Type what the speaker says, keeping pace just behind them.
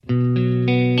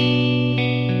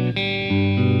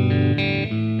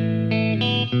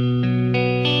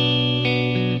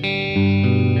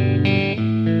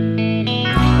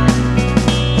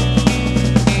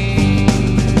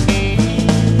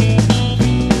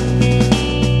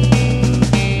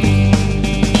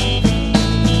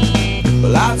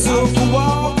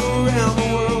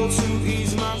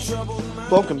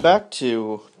Welcome back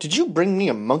to Did You Bring Me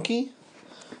a Monkey?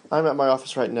 I'm at my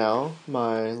office right now,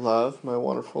 my love, my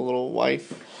wonderful little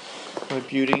wife, my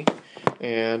beauty,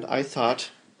 and I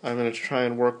thought I'm going to try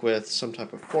and work with some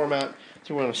type of format.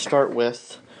 So we're going to start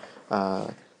with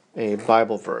a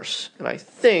Bible verse. And I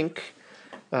think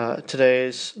the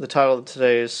title of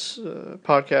today's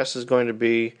podcast is going to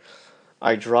be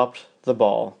I Dropped the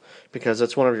Ball, because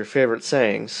that's one of your favorite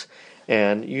sayings.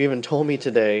 And you even told me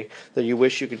today that you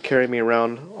wish you could carry me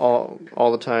around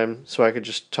all the time so I could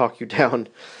just talk you down.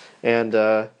 And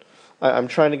I'm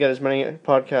trying to get as many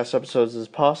podcast episodes as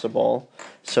possible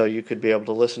so you could be able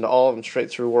to listen to all of them straight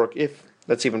through work, if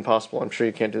that's even possible. I'm sure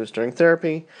you can't do this during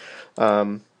therapy.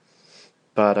 Or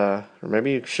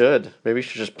maybe you should. Maybe you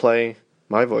should just play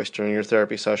my voice during your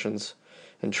therapy sessions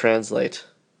and translate.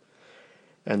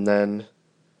 And then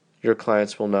your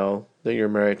clients will know that you're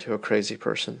married to a crazy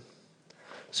person.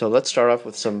 So let's start off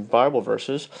with some Bible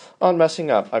verses on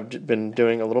messing up. I've been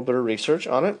doing a little bit of research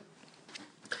on it,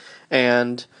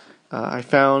 and I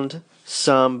found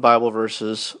some Bible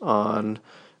verses on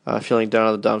feeling down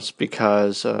in the dumps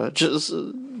because just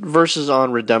verses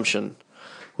on redemption,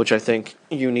 which I think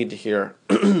you need to hear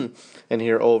and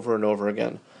hear over and over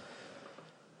again.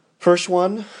 First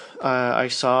one I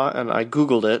saw, and I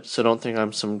Googled it, so don't think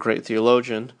I'm some great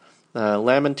theologian,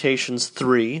 Lamentations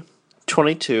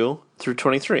 3:22 through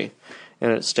 23,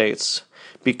 and it states,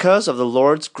 "Because of the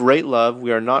Lord's great love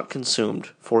we are not consumed,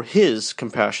 for His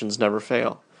compassions never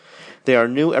fail. They are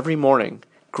new every morning.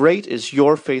 Great is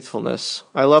your faithfulness."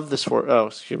 I love this word. Oh,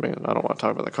 excuse me, I don't want to talk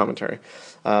about the commentary.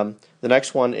 The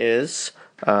next one is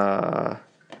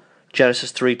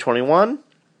Genesis 3:21.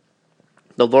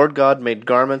 "The Lord God made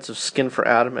garments of skin for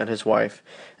Adam and his wife,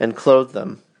 and clothed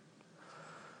them."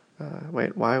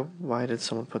 Why did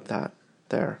someone put that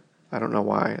there? I don't know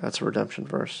why. That's a redemption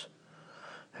verse.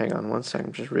 Hang on one second.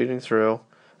 I'm just reading through.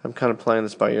 I'm kind of playing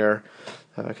this by ear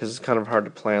because it's kind of hard to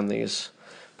plan these.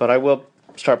 But I will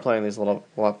start playing these a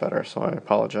lot better, so I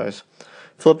apologize.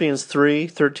 Philippians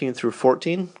 3:13 through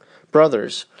 14.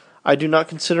 "Brothers, I do not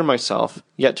consider myself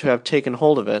yet to have taken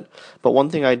hold of it, but one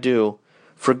thing I do,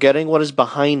 forgetting what is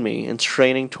behind me and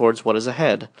straining towards what is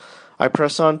ahead. I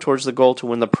press on towards the goal to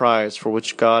win the prize for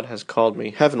which God has called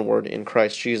me heavenward in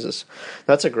Christ Jesus."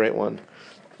 That's a great one.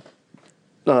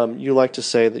 You like to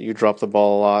say that you drop the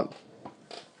ball a lot,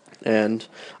 and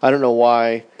I don't know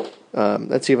why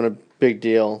that's even a big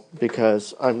deal,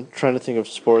 because I'm trying to think of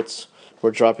sports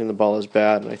where dropping the ball is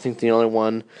bad, and I think the only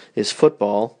one is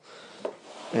football,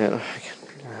 and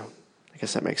I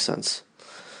guess that makes sense.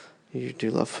 You do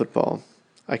love football.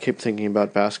 I keep thinking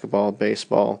about basketball,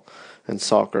 baseball, and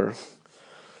soccer,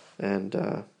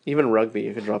 and even rugby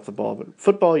you can drop the ball, but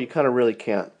football you kind of really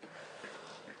can't.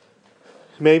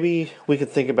 Maybe we could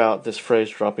think about this phrase,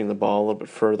 dropping the ball, a little bit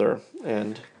further.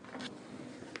 And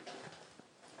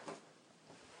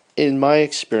in my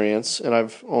experience, and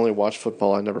I've only watched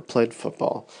football, I never played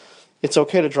football, it's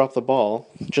okay to drop the ball,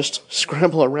 just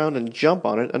scramble around and jump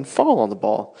on it and fall on the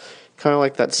ball. Kind of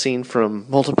like that scene from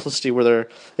Multiplicity where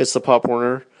it's the Pop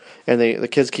Warner, and the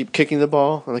kids keep kicking the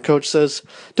ball, and the coach says,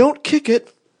 "Don't kick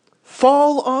it,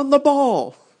 fall on the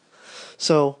ball."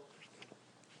 So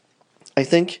I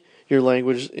think your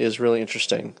language is really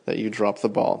interesting that you drop the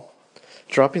ball.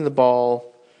 Dropping the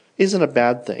ball isn't a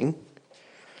bad thing.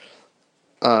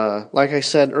 Like I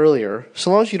said earlier,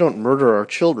 so long as you don't murder our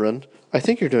children, I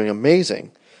think you're doing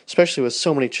amazing, especially with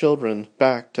so many children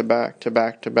back to back to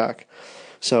back to back.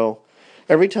 So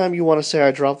every time you want to say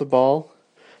I dropped the ball,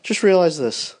 just realize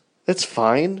this. It's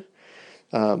fine.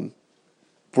 We're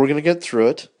going to get through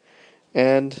it,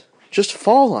 and just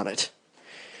fall on it.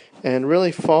 And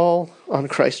really fall on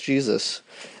Christ Jesus,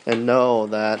 and know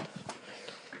that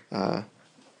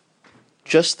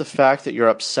just the fact that you're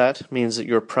upset means that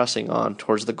you're pressing on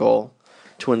towards the goal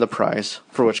to win the prize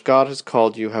for which God has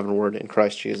called you heavenward in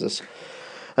Christ Jesus.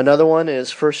 Another one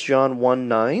is 1 John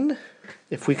 1:9.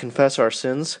 "If we confess our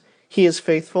sins, He is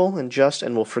faithful and just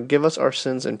and will forgive us our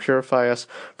sins and purify us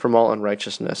from all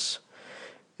unrighteousness."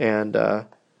 And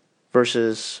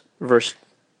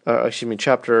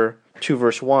chapter 2,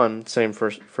 verse 1, same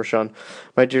for John.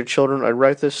 "My dear children, I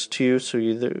write this to you so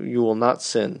you will not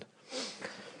sin."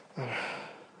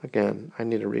 Again, I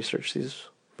need to research these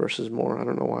verses more. I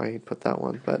don't know why he put that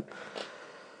one, but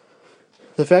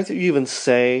the fact that you even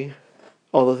say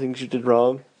all the things you did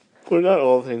wrong, or not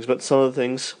all the things, but some of the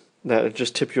things that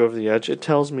just tip you over the edge, it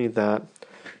tells me that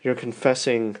you're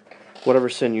confessing whatever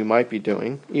sin you might be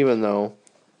doing, even though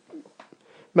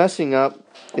messing up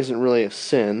isn't really a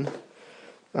sin.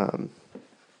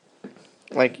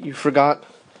 Like you forgot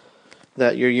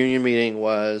that your union meeting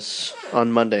was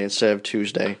on Monday instead of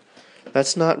Tuesday,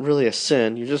 That's not really a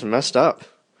sin. You just messed up.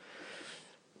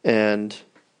 And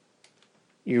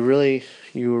you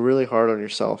were really hard on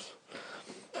yourself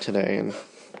today. And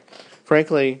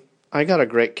frankly, I got a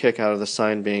great kick out of the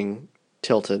sign being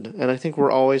tilted. And I think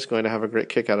we're always going to have a great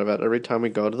kick out of it every time we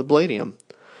go to the Palladium.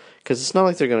 Because it's not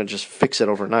like they're going to just fix it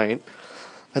overnight.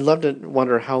 I'd love to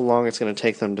wonder how long it's going to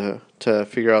take them to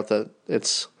figure out that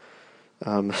it's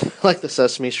like the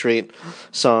Sesame Street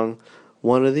song,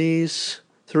 one of these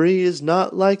three is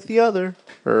not like the other,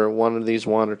 or one of these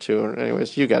one or two, or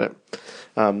anyways, you get it.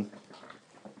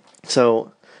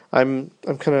 So I'm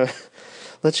kind of,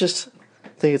 let's just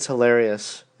think it's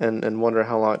hilarious and wonder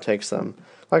how long it takes them.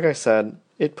 Like I said,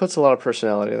 it puts a lot of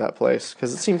personality in that place,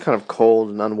 because it seemed kind of cold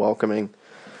and unwelcoming.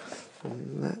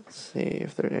 Let's see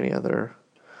if there are any other.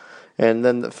 And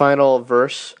then the final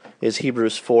verse is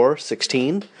Hebrews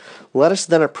 4:16. Let us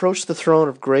then approach the throne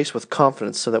of grace with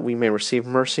confidence, so that we may receive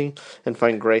mercy and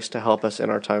find grace to help us in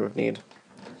our time of need.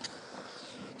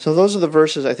 So those are the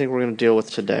verses I think we're going to deal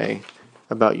with today,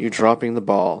 about you dropping the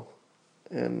ball.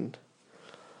 And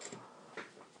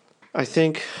I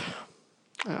think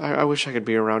I wish I could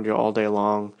be around you all day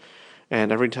long,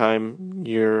 and every time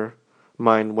your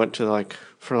mind went to, like,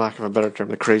 for lack of a better term,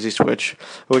 the crazy switch,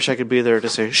 I wish I could be there to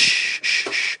say, shh, shh,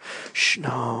 shh, shh,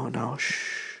 no,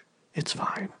 shh, it's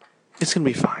fine. It's going to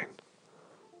be fine.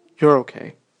 You're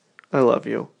okay. I love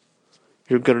you.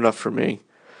 You're good enough for me.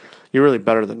 You're really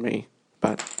better than me,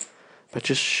 but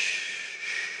just shh,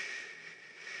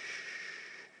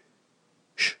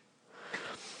 shh.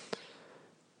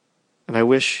 And I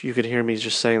wish you could hear me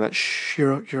just saying that, shh,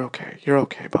 you're okay. You're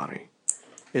okay, Bonnie.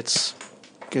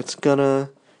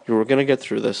 We're gonna get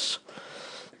through this.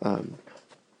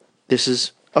 This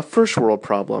is a first world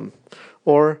problem,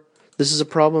 or this is a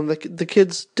problem that the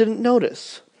kids didn't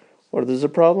notice, or this is a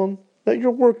problem that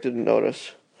your work didn't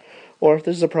notice, or if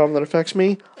this is a problem that affects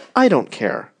me, I don't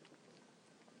care.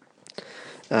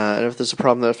 And if this is a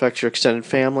problem that affects your extended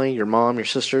family, your mom, your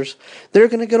sisters, they're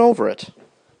gonna get over it,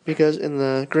 because in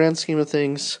the grand scheme of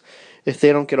things, if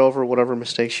they don't get over whatever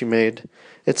mistakes you made,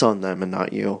 it's on them and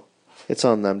not you. It's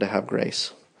on them to have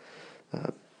grace.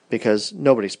 Because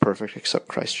nobody's perfect except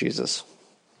Christ Jesus.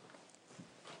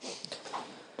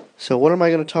 So what am I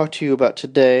going to talk to you about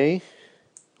today?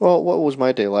 Well, what was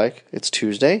my day like? It's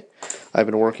Tuesday. I've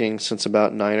been working since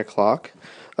about 9 o'clock.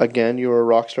 Again, you were a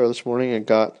rock star this morning and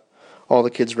got all the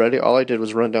kids ready. All I did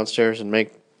was run downstairs and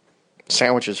make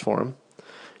sandwiches for them.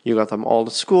 You got them all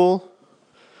to school.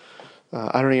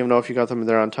 I don't even know if you got them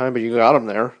there on time, but you got them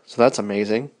there, so that's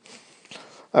amazing.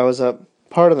 I was up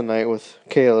part of the night with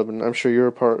Caleb, and I'm sure you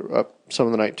were up some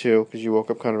of the night too, because you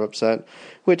woke up kind of upset,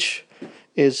 which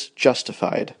is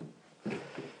justified.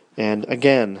 And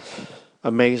again,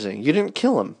 amazing. You didn't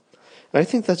kill him. And I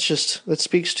think that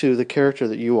speaks to the character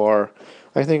that you are.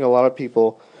 I think a lot of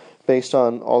people, based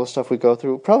on all the stuff we go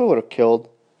through, probably would have killed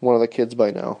one of the kids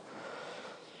by now.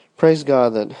 Praise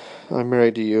God that I'm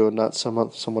married to you and not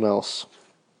someone else.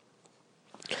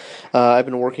 I've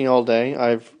been working all day.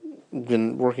 I've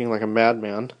been working like a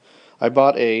madman. I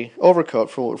bought a overcoat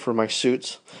for my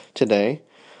suits today.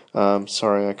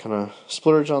 Sorry, I kind of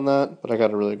splurged on that, but I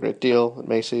got a really great deal at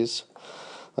Macy's.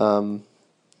 Hung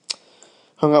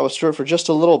out with Stuart for just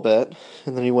a little bit,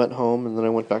 and then he went home, and then I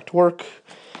went back to work.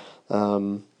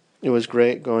 It was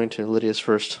great going to Lydia's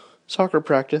first soccer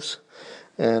practice,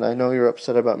 and I know you're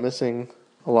upset about missing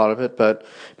a lot of it, but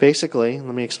basically,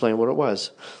 let me explain what it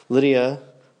was. Lydia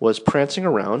was prancing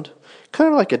around, kind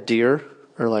of like a deer,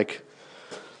 or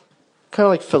kind of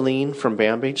like Feline from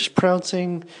Bambi, just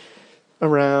prancing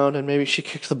around, and maybe she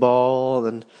kicked the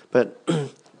ball, but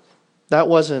that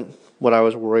wasn't what I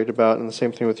was worried about, and the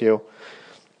same thing with you.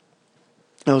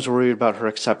 I was worried about her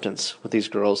acceptance with these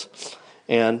girls,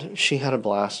 and she had a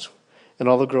blast, and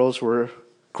all the girls were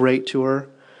great to her,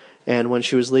 and when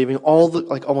she was leaving,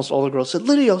 almost all the girls said,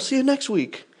 "Lydia, I'll see you next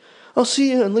week. I'll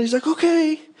see you," and Lydia's like,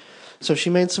 "Okay." So she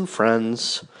made some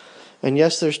friends, and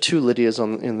yes, there's 2 Lydias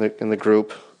in the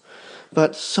group,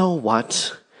 but so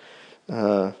what?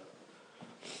 She'll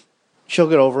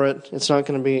get over it.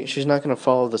 She's not going to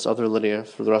follow this other Lydia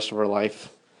for the rest of her life.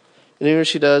 And even if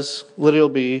she does, Lydia will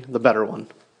be the better one.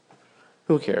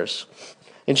 Who cares?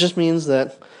 It just means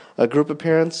that a group of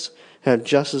parents have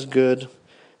just as good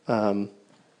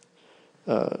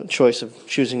choice of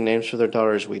choosing names for their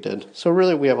daughter as we did. So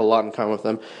really, we have a lot in common with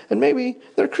them. And maybe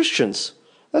they're Christians.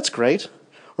 That's great.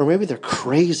 Or maybe they're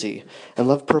crazy and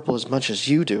love purple as much as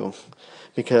you do.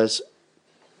 Because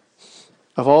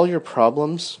of all your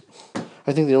problems,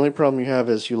 I think the only problem you have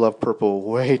is you love purple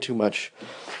way too much.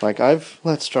 Like, I've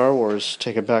let Star Wars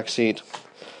take a back seat.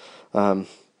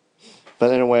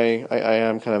 But in a way, I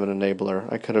am kind of an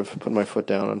enabler. I could have put my foot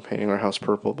down on painting our house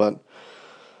purple, but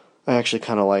I actually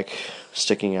kind of like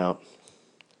sticking out.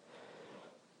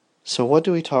 So what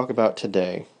do we talk about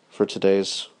today for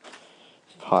today's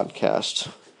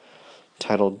podcast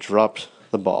titled Dropped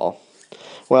the Ball?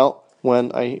 Well,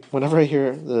 whenever I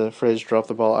hear the phrase drop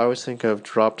the ball, I always think of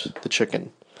dropped the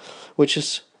chicken, which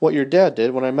is what your dad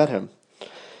did when I met him.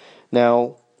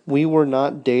 Now, we were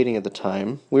not dating at the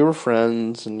time. We were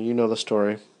friends, and you know the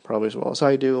story probably as well as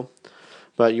I do.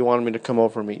 But you wanted me to come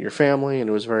over and meet your family, and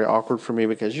it was very awkward for me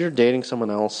because you're dating someone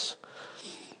else.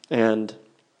 And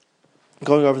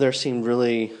going over there seemed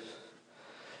really...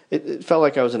 It felt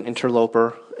like I was an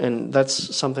interloper, and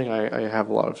that's something I have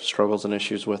a lot of struggles and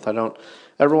issues with. I don't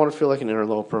ever want to feel like an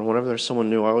interloper. Whenever there's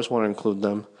someone new, I always want to include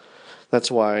them.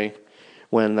 That's why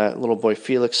when that little boy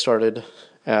Felix started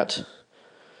at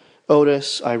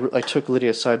Otis, I took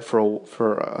Lydia aside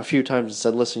for a few times and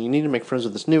said, listen, you need to make friends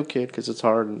with this new kid because it's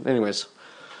hard. And anyways,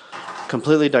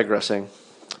 completely digressing.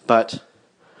 But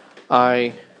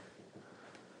I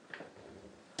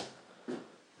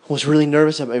was really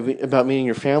nervous about meeting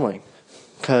your family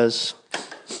because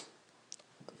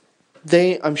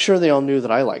I'm sure they all knew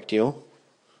that I liked you,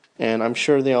 and I'm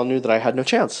sure they all knew that I had no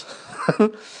chance.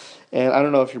 And I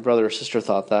don't know if your brother or sister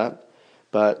thought that,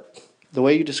 but the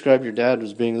way you described your dad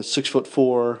as being a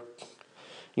 6'4",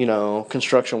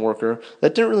 construction worker,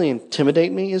 that didn't really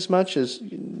intimidate me as much as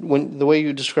the way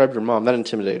you described your mom. That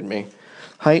intimidated me.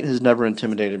 Height has never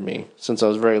intimidated me since I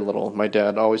was very little. My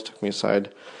dad always took me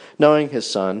aside. Knowing his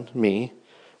son, me,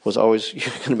 was always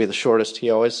going to be the shortest, he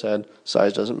always said,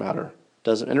 size doesn't matter.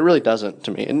 And it really doesn't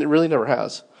to me, and it really never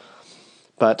has.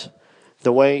 But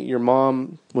the way your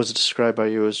mom was described by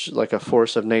you as like a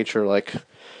force of nature, like,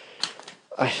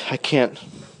 I can't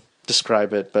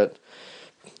describe it, but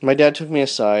my dad took me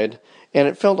aside, and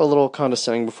it felt a little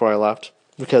condescending before I left,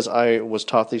 because I was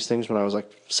taught these things when I was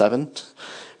like 7.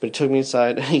 But he took me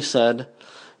aside, and he said,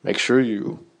 make sure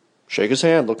you shake his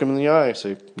hand, look him in the eye,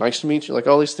 say, nice to meet you. Like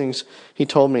all these things he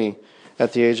told me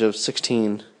at the age of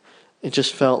 16. It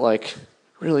just felt like,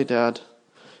 really, Dad,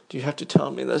 do you have to tell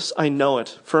me this? I know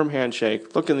it. Firm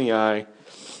handshake, look in the eye,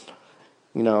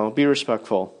 be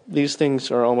respectful. These things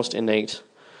are almost innate,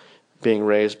 being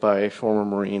raised by a former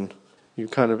Marine.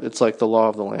 It's like the law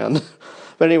of the land.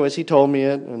 But anyways, he told me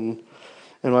it, and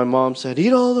my mom said,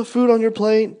 eat all the food on your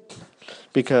plate,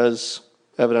 because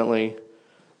evidently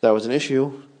that was an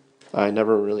issue. I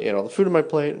never really ate all the food on my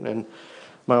plate, and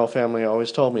my whole family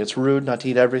always told me it's rude not to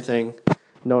eat everything,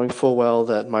 knowing full well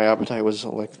that my appetite was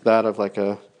like that of like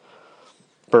a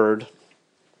bird.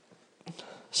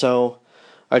 So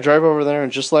I drive over there,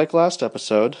 and just like last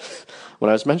episode, when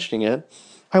I was mentioning it,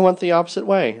 I went the opposite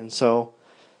way. And so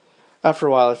after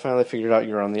a while, I finally figured out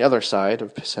you're on the other side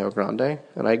of Paseo Grande,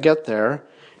 and I get there,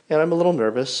 and I'm a little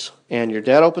nervous, and your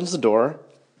dad opens the door,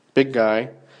 big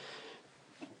guy.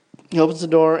 He opens the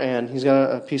door, and he's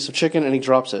got a piece of chicken, and he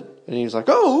drops it. And he's like,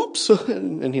 oh, oops.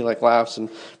 And he like laughs and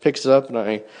picks it up, and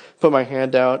I put my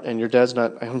hand out, and your dad's I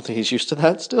don't think he's used to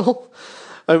that still.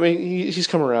 I mean, he's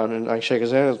come around, and I shake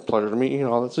his hand. It's a pleasure to meet you, and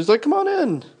all that. So he's like, come on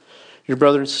in. Your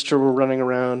brother and sister were running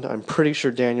around. I'm pretty sure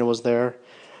Daniel was there.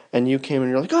 And you came, and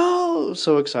you're like, oh,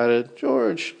 so excited.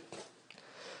 George.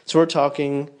 So we're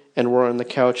talking, and we're on the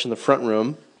couch in the front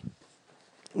room.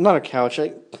 Not a couch,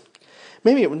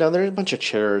 there's a bunch of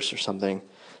chairs or something.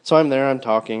 So I'm there, I'm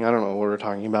talking. I don't know what we're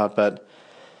talking about, but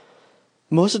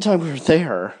most of the time we were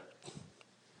there,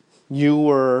 you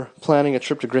were planning a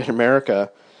trip to Great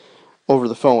America over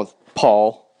the phone with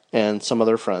Paul and some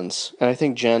other friends. And I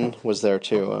think Jen was there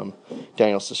too,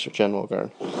 Daniel's sister, Jen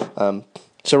Wilgard.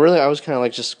 So really I was kind of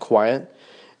like just quiet.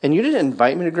 And you didn't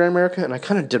invite me to Great America, and I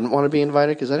kind of didn't want to be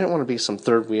invited because I didn't want to be some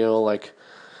third wheel, like,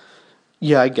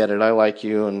 yeah, I get it, I like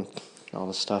you, and all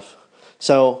this stuff.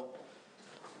 So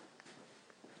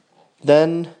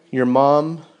then your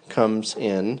mom comes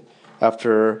in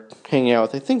after hanging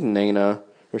out with, I think, Nana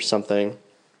or something.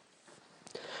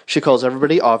 She calls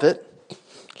everybody Ovid.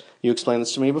 You explained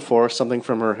this to me before, something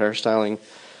from her hairstyling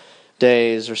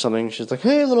days or something. She's like,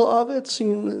 hey, little Ovid,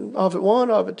 Ovid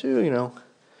 1, Ovid 2,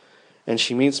 And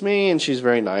she meets me, and she's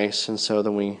very nice. And so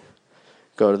then we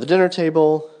go to the dinner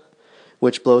table,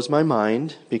 which blows my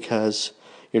mind because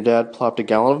your dad plopped a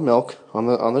gallon of milk on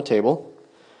the table.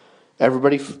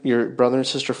 Everybody, your brother and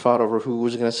sister fought over who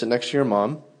was going to sit next to your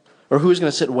mom, or who was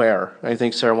going to sit where. I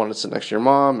think Sarah wanted to sit next to your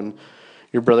mom, and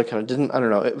your brother kind of didn't. I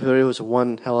don't know. It was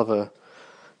one hell of a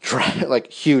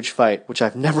huge fight, which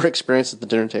I've never experienced at the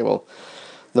dinner table.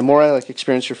 The more I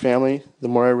experience your family, the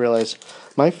more I realize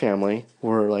my family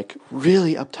were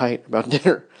really uptight about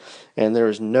dinner, and there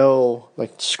was no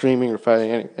screaming or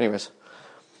fighting. Anyways.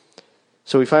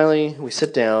 So we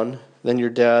sit down. Then your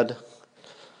dad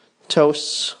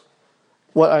toasts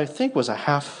what I think was a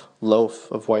half loaf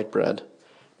of white bread,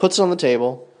 puts it on the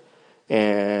table,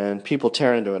 and people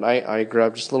tear into it. I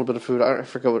grabbed just a little bit of food. I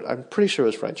forget what, I'm pretty sure it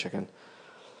was fried chicken.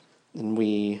 And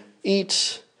we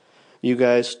eat. You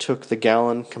guys took the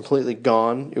gallon completely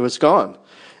gone. It was gone.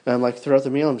 And I'm like, throughout the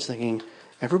meal, I'm just thinking,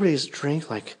 everybody's drank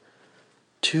like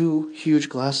 2 huge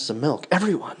glasses of milk.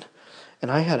 Everyone.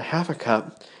 And I had half a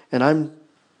cup, and I'm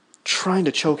trying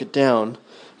to choke it down,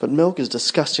 but milk is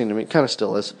disgusting to me. It kind of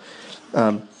still is.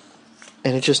 And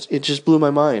it just blew my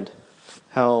mind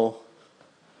how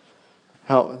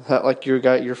like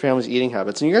your family's eating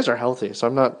habits, and you guys are healthy, so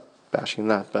I'm not bashing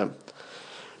that,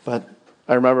 but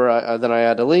I remember then I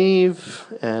had to leave,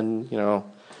 and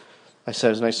I said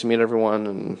it was nice to meet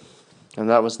everyone, and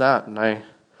that was that, and I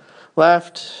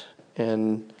left,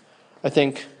 and I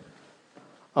think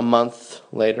a month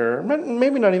later,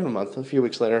 maybe not even a month, a few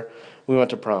weeks later, we went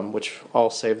to prom, which I'll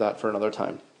save that for another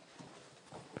time.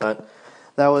 But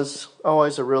that was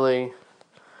always that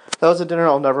was a dinner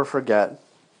I'll never forget.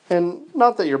 And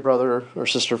not that your brother or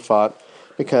sister fought,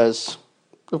 because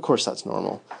of course that's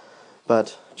normal.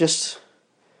 But just,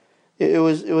 it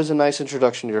was a nice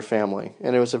introduction to your family.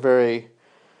 And it was a very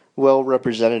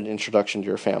well-represented introduction to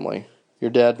your family. Your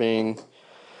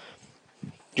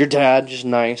dad, just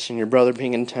nice, and your brother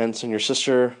being intense, and your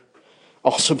sister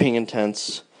also being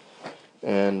intense.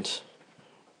 And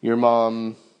your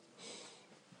mom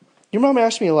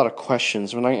asked me a lot of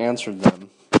questions when I answered them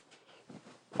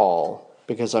all,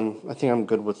 because I think I'm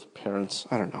good with parents.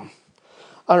 I don't know.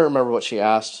 I don't remember what she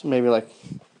asked. Maybe like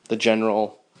the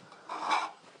general,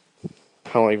 how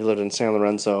long have you lived in San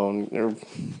Lorenzo? Or,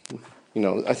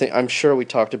 I'm sure we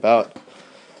talked about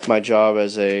my job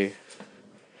as a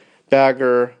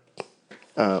bagger,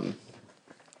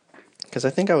 because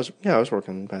I think I was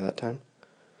working by that time.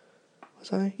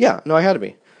 Was I? Yeah, no, I had to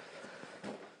be.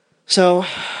 So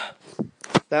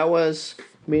that was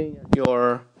meeting at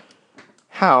your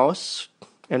house,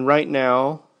 and right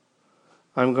now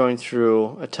I'm going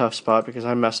through a tough spot because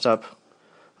I messed up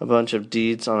a bunch of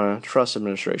deeds on a trust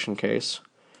administration case,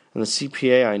 and the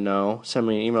CPA I know sent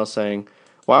me an email saying,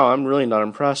 wow, I'm really not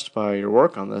impressed by your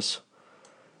work on this,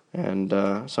 and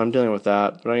so I'm dealing with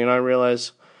that. But I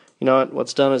realize,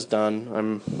 what's done is done.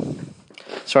 I'm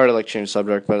sorry to change the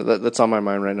subject, but that's on my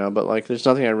mind right now, but there's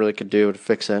nothing I really could do to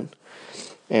fix it,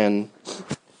 and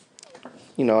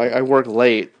I work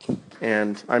late,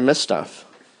 and I miss stuff,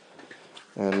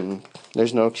 and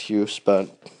there's no excuse, but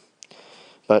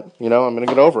I'm going to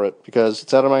get over it, because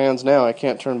it's out of my hands now. I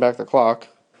can't turn back the clock,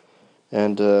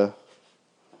 and,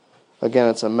 again,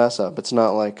 it's a mess up. It's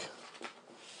not like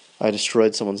I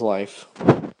destroyed someone's life,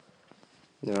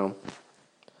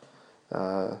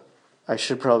 I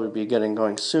should probably be getting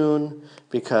going soon,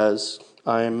 because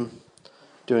I'm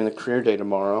doing the career day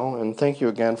tomorrow, and thank you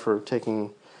again for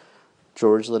taking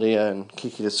George, Lydia, and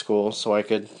Kiki to school so I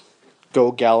could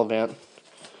go gallivant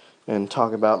and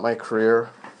talk about my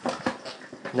career.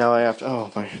 Now I have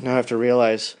to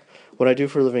realize what I do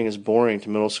for a living is boring to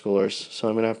middle schoolers, so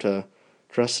I'm going to have to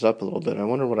dress it up a little bit. I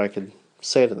wonder what I could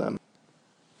say to them.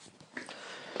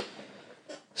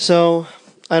 So,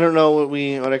 I don't know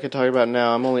what I could talk about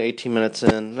now. I'm only 18 minutes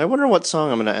in. I wonder what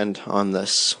song I'm going to end on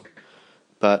this.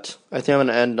 But I think I'm going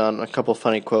to end on a couple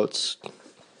funny quotes.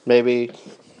 Maybe,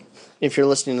 if you're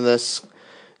listening to this,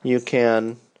 you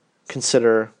can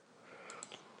consider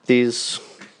these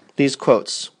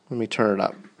quotes. Let me turn it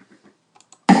up.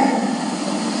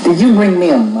 Did you bring me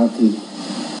a monkey?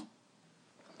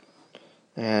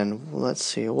 And let's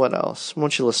see, what else? Why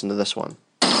don't you listen to this one?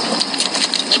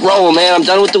 Let's roll, man. I'm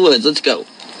done with the woods. Let's go.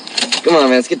 Come on,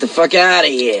 man. Let's get the fuck out of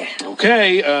here.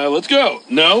 Okay, let's go.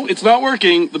 No, it's not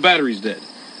working. The battery's dead.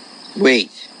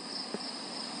 Wait.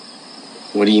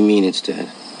 What do you mean it's dead?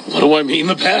 What do I mean?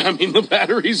 The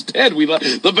battery's dead.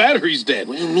 The battery's dead.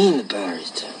 What do you mean the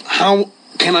battery's dead? How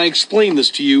can I explain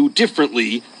this to you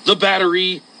differently? The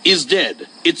battery is dead.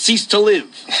 It ceased to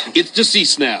live. It's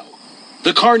deceased now.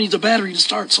 The car needs a battery to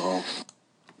start, Saul.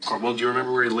 Well, do you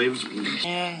remember where he lives?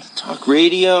 Man, talk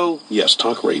radio? Yes,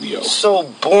 talk radio. So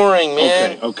boring,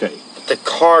 man. Okay. The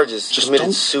car just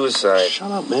committed suicide.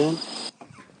 Shut up, man.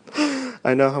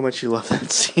 I know how much you love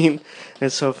that scene.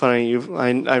 It's so funny.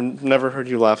 I've never heard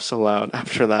you laugh so loud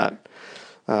after that.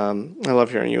 I love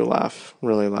hearing you laugh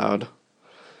really loud.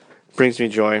 Brings me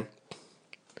joy.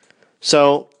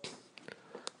 So,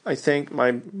 I think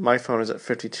my phone is at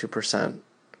 52%.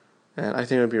 And I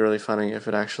think it would be really funny if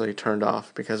it actually turned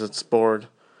off, because it's bored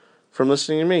from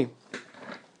listening to me.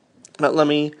 But let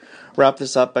me wrap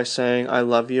this up by saying I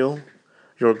love you.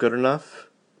 You're good enough.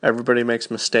 Everybody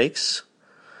makes mistakes.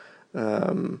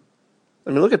 I mean,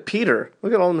 look at Peter.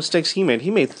 Look at all the mistakes he made.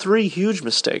 He made 3 huge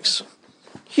mistakes.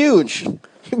 Huge.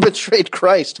 He betrayed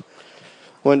Christ.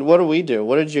 What do we do?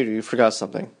 What did you do? You forgot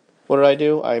something. What did I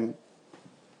do? I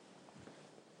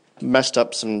messed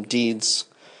up some deeds,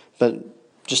 but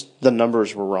just the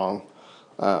numbers were wrong,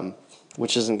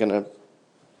 which isn't going to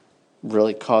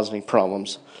really cause any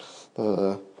problems.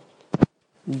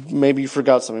 Maybe you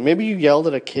forgot something. Maybe you yelled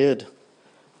at a kid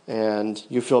and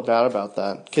you feel bad about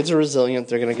that. Kids are resilient.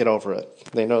 They're going to get over it.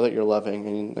 They know that you're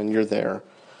loving and you're there.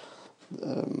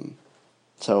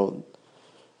 So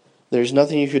there's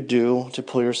nothing you could do to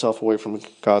pull yourself away from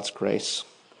God's grace.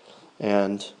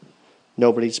 And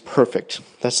nobody's perfect.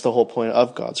 That's the whole point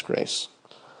of God's grace.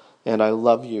 And I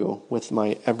love you with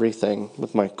my everything,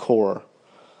 with my core.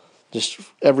 Just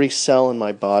every cell in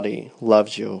my body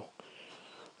loves you.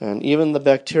 And even the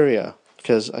bacteria,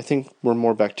 because I think we're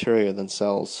more bacteria than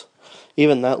cells,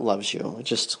 even that loves you. It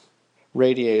just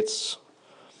radiates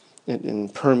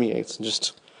and permeates and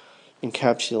just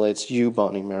encapsulates you,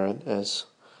 Bonnie Merritt, as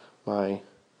my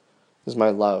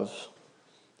love.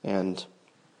 And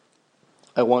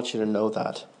I want you to know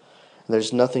that.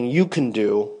 There's nothing you can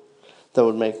do that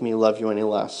would make me love you any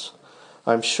less.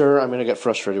 I'm sure I'm going to get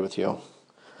frustrated with you.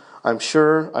 I'm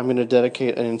sure I'm going to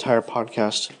dedicate an entire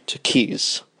podcast to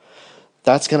keys.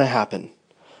 That's going to happen.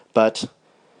 But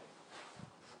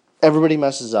everybody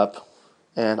messes up,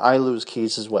 and I lose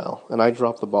keys as well, and I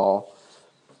drop the ball.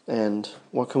 And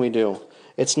what can we do?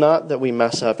 It's not that we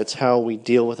mess up, it's how we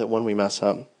deal with it when we mess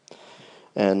up.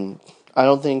 And I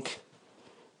don't think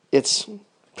it's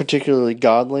particularly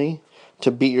godly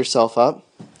to beat yourself up,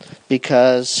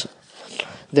 because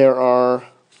there are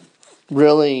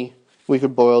really, we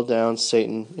could boil down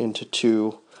Satan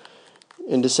into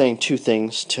saying 2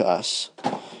 things to us.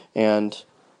 And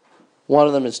one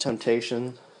of them is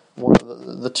temptation. One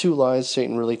of the 2 lies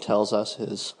Satan really tells us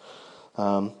is,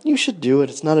 you should do it,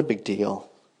 it's not a big deal.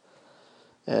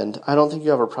 And I don't think you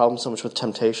have a problem so much with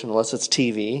temptation unless it's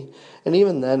TV. And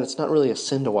even then, it's not really a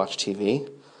sin to watch TV.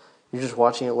 You're just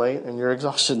watching it late and you're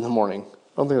exhausted in the morning. I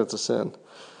don't think that's a sin.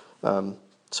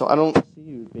 So I don't see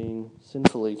you being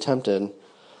sinfully tempted.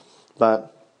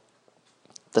 But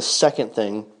the second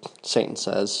thing Satan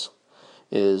says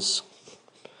is,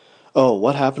 oh,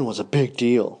 what happened was a big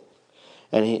deal.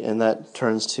 And that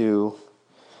turns to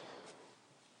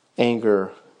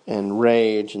anger and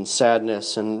rage and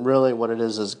sadness, and really what it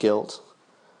is guilt.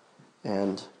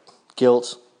 And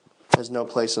guilt has no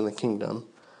place in the kingdom.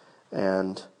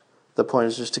 And the point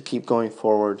is just to keep going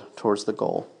forward towards the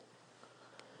goal.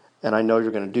 And I know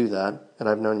you're going to do that, and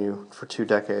I've known you for 2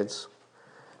 decades.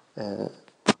 And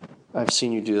I've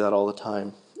seen you do that all the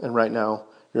time. And right now,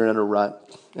 you're in a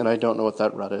rut, and I don't know what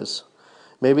that rut is.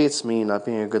 Maybe it's me not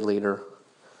being a good leader.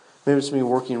 Maybe it's me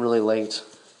working really late.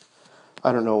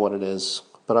 I don't know what it is,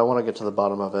 but I want to get to the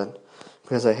bottom of it,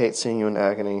 because I hate seeing you in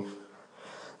agony.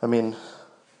 I mean,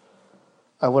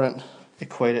 I wouldn't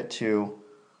equate it to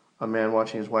a man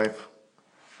watching his wife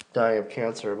die of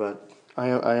cancer, but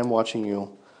I am watching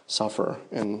you suffer,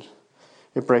 and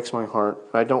it breaks my heart.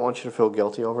 I don't want you to feel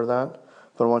guilty over that,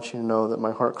 but I want you to know that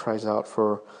my heart cries out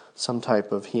for some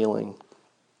type of healing.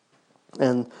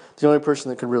 And the only person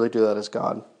that can really do that is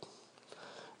God,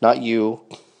 not you.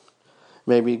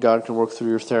 Maybe God can work through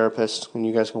your therapist, and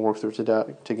you guys can work through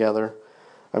it together.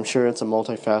 I'm sure it's a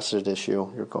multifaceted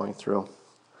issue you're going through.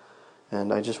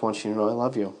 And I just want you to know I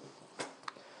love you.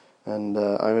 And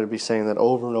I'm going to be saying that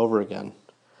over and over again.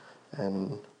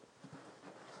 And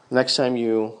next time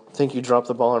you think you dropped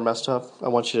the ball or messed up, I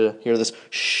want you to hear this,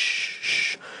 shh,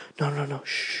 shh. No,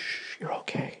 shh, you're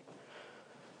okay.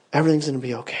 Everything's going to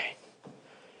be okay.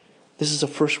 This is a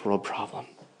first world problem.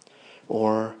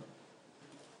 Or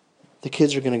the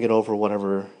kids are going to get over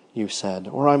whatever you said.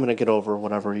 Or I'm going to get over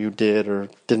whatever you did or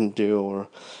didn't do.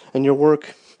 And your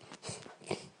work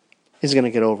is going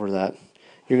to get over that.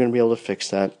 You're going to be able to fix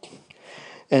that.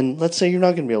 And let's say you're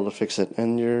not going to be able to fix it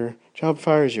and your job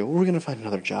fires you. We're going to find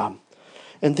another job.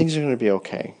 And things are going to be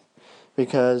okay.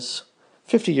 Because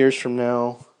 50 years from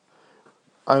now,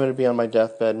 I'm going to be on my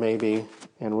deathbed maybe,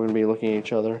 and we're going to be looking at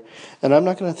each other. And I'm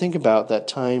not going to think about that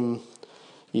time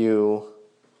you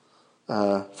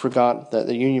forgot that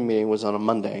the union meeting was on a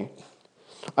Monday.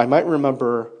 I might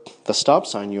remember the stop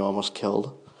sign you almost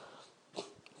killed,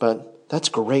 but that's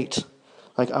great.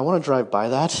 Like, I want to drive by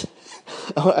that.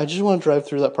 I just want to drive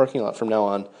through that parking lot from now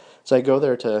on. So I go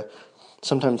there to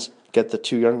sometimes get the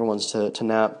 2 younger ones to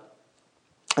nap.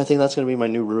 I think that's going to be my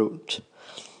new route,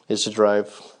 is to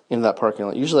drive in that parking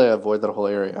lot. Usually I avoid that whole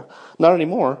area. Not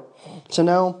anymore. So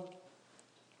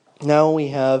now we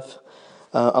have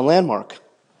a landmark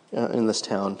in this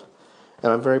town.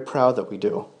 and I'm very proud that we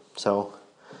do. So,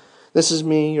 this is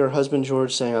me, your husband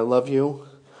George, saying I love you,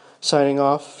 signing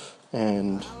off,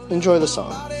 and enjoy the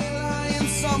song.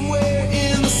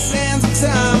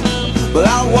 But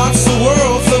I watch the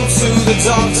world float to the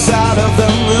dark side of the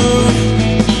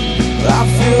moon. I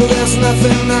feel there's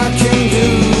nothing I can do.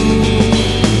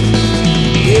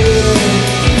 Yeah.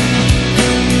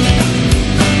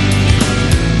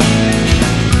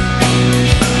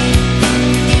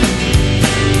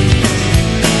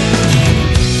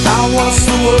 I watch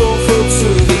the world float to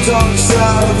the dark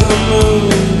side of the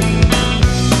moon.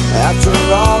 After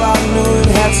all, I knew it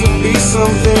had to be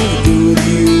something to do with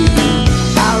you.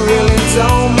 I really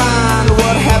don't mind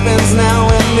what happens now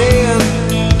and then,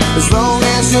 as long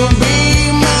as you'll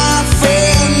be my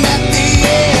friend at the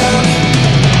end.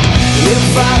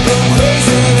 If I go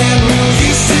crazy, then will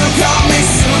you still call me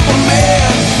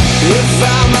Superman? If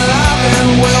I'm alive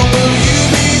and well, will you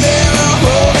be there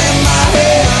holding my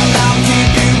hand? I'll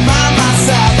keep you by my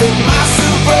side with my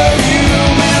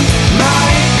superhuman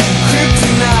might,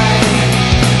 kryptonite.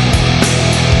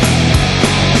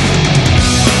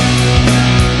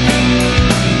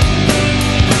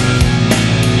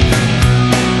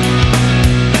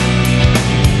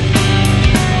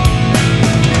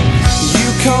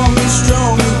 Call me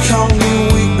strong, you call me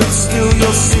weak, but still your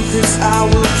secrets I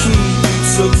will keep. You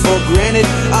took for granted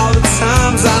all the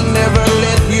times I never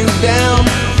let you down.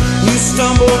 You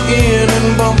stumbled in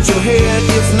and bumped your head.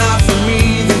 If not for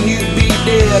me, then you'd be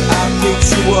dead. I picked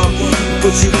you up,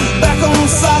 put you back on the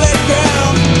side